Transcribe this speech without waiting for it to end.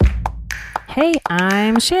Hey,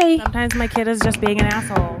 I'm Shay. Sometimes my kid is just being an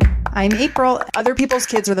asshole. I'm April. Other people's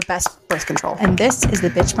kids are the best birth control. And this is the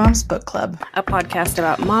Bitch Moms Book Club, A podcast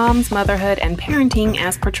about moms, motherhood, and parenting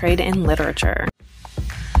as portrayed in literature.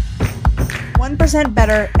 1%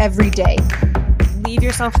 better every day. Leave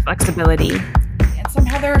yourself flexibility. And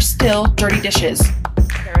somehow there are still dirty dishes.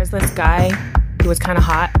 There is this guy who was kind of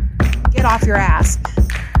hot. Get off your ass.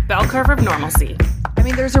 Bell curve of normalcy. I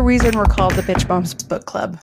mean, there's a reason we're called the Bitch Moms Book Club.